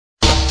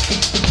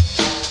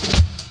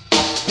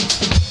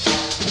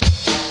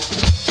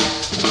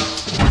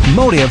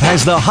Motive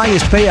has the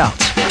highest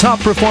payouts, top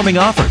performing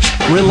offers,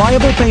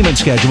 reliable payment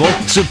schedule,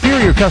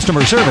 superior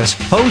customer service,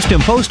 host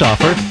and post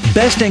offer,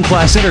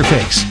 best-in-class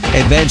interface,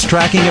 advanced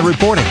tracking and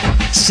reporting,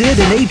 SID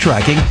and A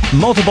tracking,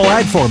 multiple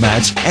ad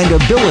formats, and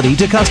ability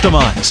to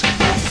customize.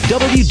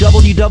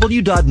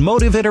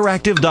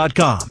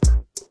 www.motiveinteractive.com.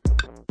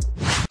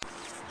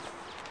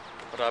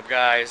 What up,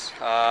 guys?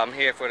 I'm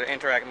here for the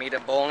Interact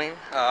Meetup bowling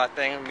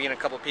thing. Meeting a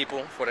couple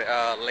people for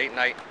the late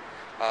night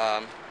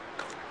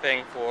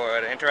thing for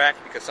the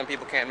Interact, because some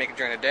people can't make it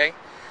during the day,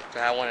 so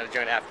I wanted it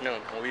during the afternoon.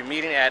 We'll be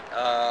meeting at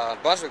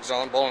Brunswick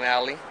Zone Bowling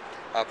Alley,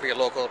 pretty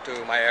local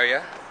to my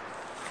area.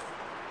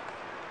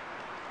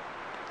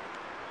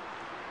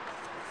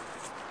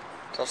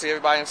 So I'll see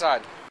everybody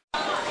inside.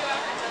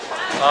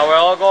 We're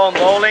all going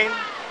bowling.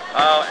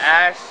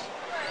 Ash,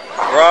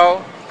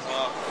 bro.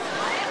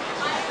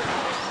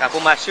 I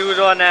put my shoes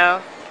on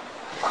now.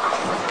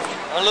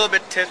 I'm a little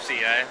bit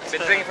tipsy. I've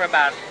been drinking for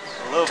about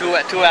 2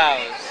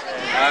 hours. You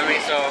know what I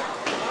mean? So,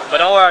 but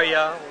don't worry,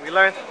 y'all. We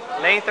learned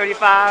lane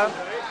 35,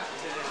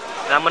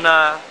 and I'm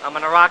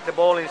gonna rock the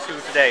bowling shoe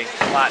today.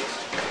 Watch.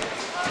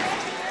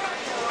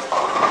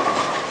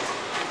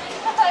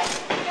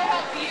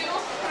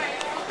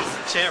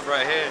 Champ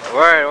right here.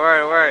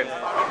 Word.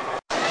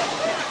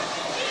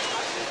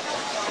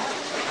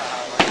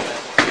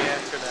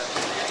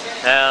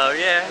 Hell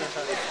yeah.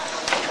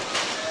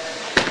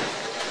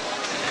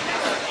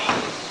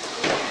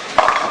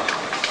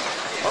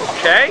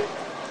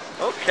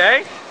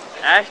 Okay.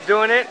 Ash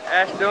doing it.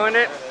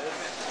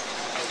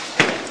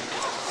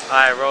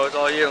 Alright, Rose,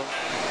 all you.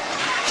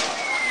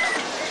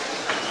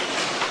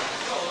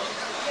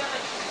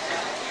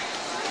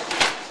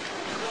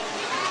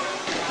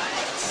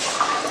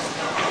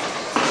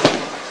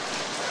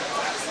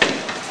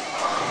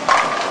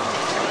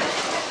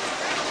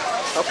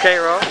 Okay,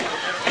 Rose.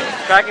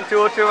 Tracking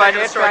 202 right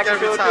here. Tracking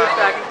 202.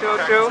 Tracking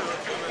 202.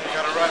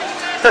 Gotta run.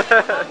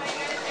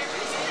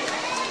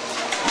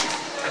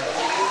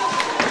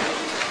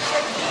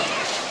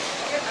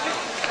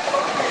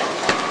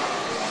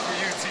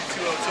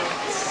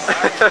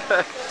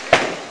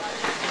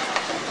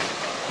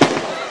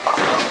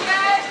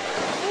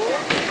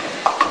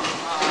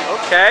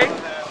 Okay.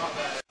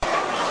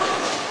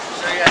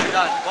 So you guys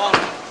done.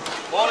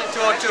 Bowling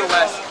 202,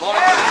 West. Bowling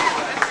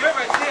 202. Good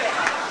right there.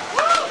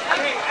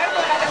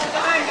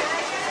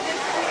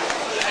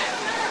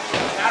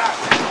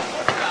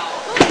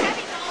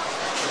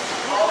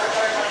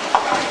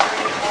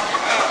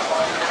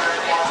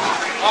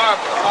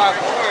 Alright,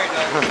 don't worry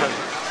though.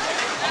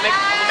 I'm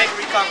gonna make a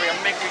recovery.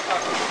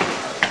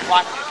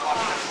 Watch this.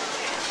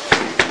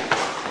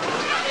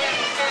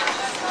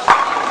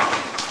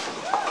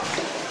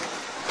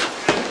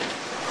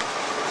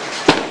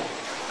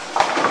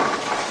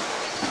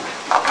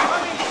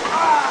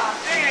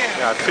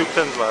 Yeah, 2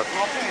 pins left.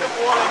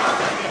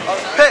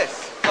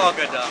 Piss. It's all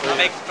good though. I'll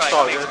make it right.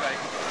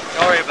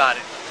 Don't worry about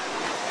it.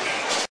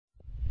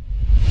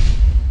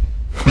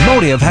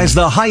 Motive has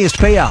the highest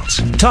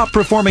payouts, top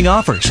performing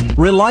offers,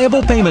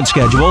 reliable payment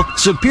schedule,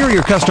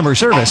 superior customer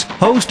service,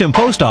 host and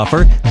post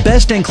offer,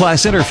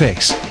 best-in-class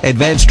interface,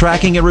 advanced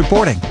tracking and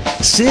reporting,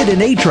 SID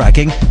and A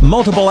tracking,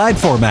 multiple ad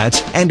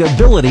formats, and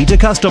ability to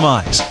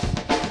customize.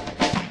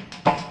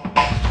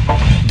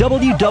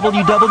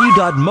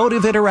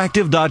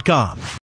 www.motiveinteractive.com